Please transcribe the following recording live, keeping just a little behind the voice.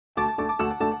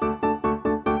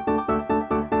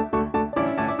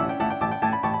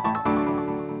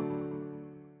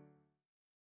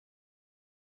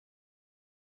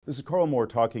This is Karl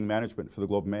talking management for the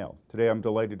Globe and Mail. Today I'm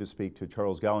delighted to speak to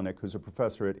Charles Galunic, who's a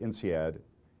professor at INSEAD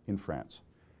in France.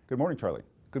 Good morning, Charlie.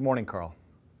 Good morning, Karl.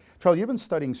 Charlie, you've been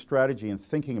studying strategy and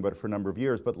thinking about it for a number of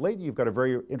years, but lately you've got a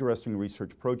very interesting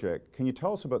research project. Can you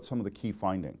tell us about some of the key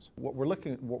findings? What we're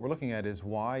looking at is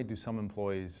why do some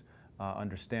employees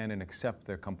understand and accept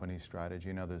their company's strategy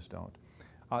and others don't.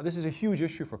 This is a huge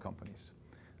issue for companies.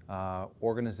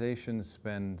 Organizations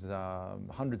spend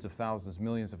hundreds of thousands,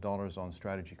 millions of dollars on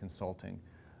strategy consulting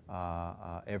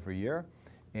every year,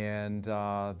 and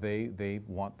they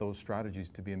want those strategies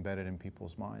to be embedded in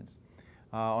people's minds.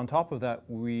 On top of that,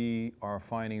 we are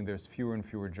finding there's fewer and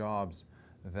fewer jobs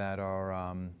that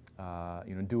are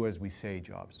do as we say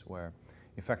jobs, where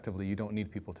effectively you don't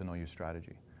need people to know your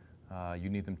strategy. You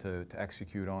need them to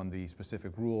execute on the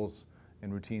specific rules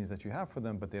and routines that you have for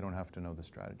them, but they don't have to know the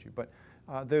strategy. But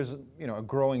there's a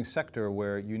growing sector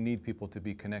where you need people to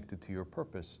be connected to your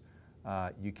purpose.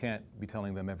 You can't be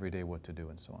telling them every day what to do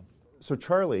and so on. So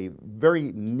Charlie,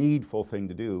 very needful thing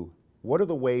to do. What are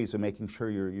the ways of making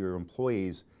sure your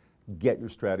employees get your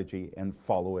strategy and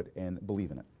follow it and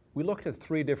believe in it? We looked at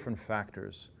three different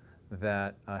factors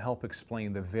that help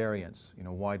explain the variance.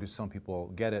 Why do some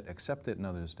people get it, accept it, and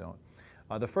others don't?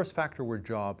 The first factor were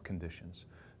job conditions.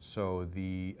 So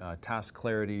the task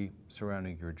clarity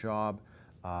surrounding your job,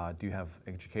 do you have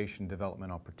education,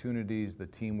 development opportunities, the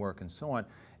teamwork, and so on.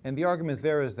 And the argument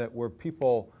there is that where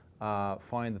people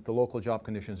find that the local job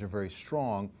conditions are very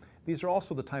strong, these are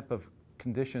also the type of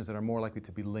conditions that are more likely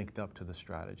to be linked up to the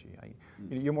strategy.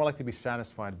 You're more likely to be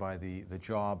satisfied by the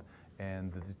job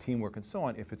and the teamwork and so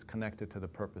on if it's connected to the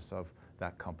purpose of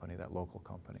that company, that local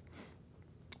company.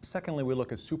 Secondly, we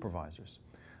look at supervisors.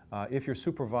 If your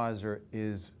supervisor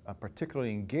is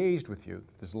particularly engaged with you,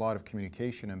 there's a lot of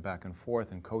communication and back and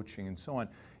forth and coaching and so on,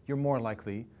 you're more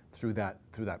likely through that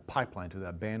pipeline, through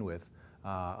that bandwidth,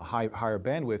 higher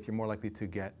bandwidth, you're more likely to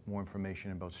get more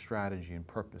information about strategy and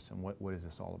purpose and what is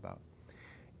this all about.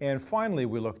 And finally,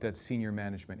 we looked at senior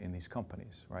management in these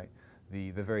companies, right?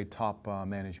 The very top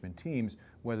management teams,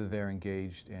 whether they're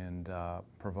engaged in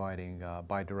providing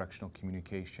bi-directional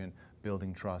communication,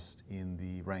 building trust in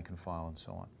the rank and file, and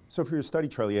so on. So for your study,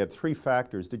 Charlie, you had three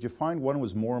factors. Did you find one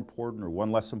was more important or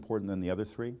one less important than the other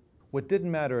three? What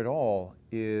didn't matter at all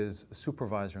is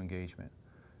supervisor engagement.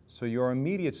 So your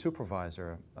immediate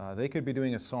supervisor, they could be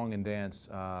doing a song and dance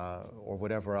or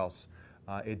whatever else.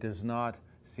 It does not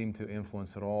seem to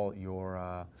influence at all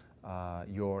your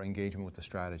engagement with the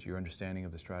strategy, your understanding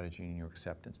of the strategy, and your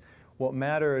acceptance. What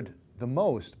mattered the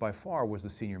most, by far, was the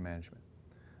senior management.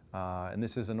 And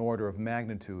this is an order of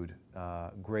magnitude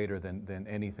greater than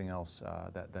anything else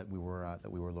that we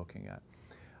were looking at.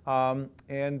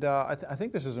 I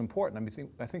think this is important.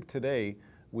 I think today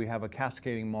we have a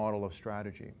cascading model of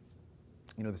strategy.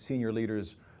 The senior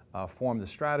leaders form the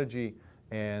strategy,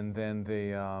 and then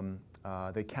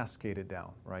they cascade it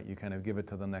down, right? You kind of give it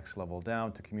to the next level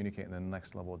down to communicate, and then the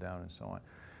next level down, and so on.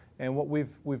 And what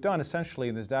we've done essentially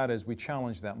in this data is we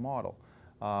challenge that model.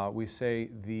 We say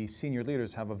the senior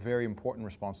leaders have a very important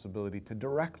responsibility to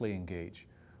directly engage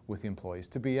with the employees,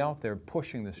 to be out there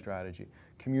pushing the strategy,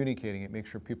 communicating it, make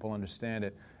sure people understand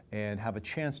it, and have a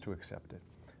chance to accept it.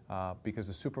 Because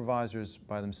the supervisors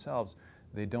by themselves,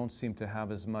 they don't seem to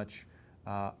have as much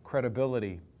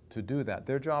credibility to do that.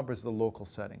 Their job is the local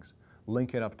settings,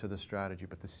 link it up to the strategy,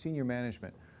 but the senior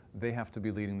management, they have to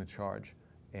be leading the charge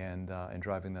and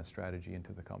driving that strategy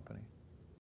into the company.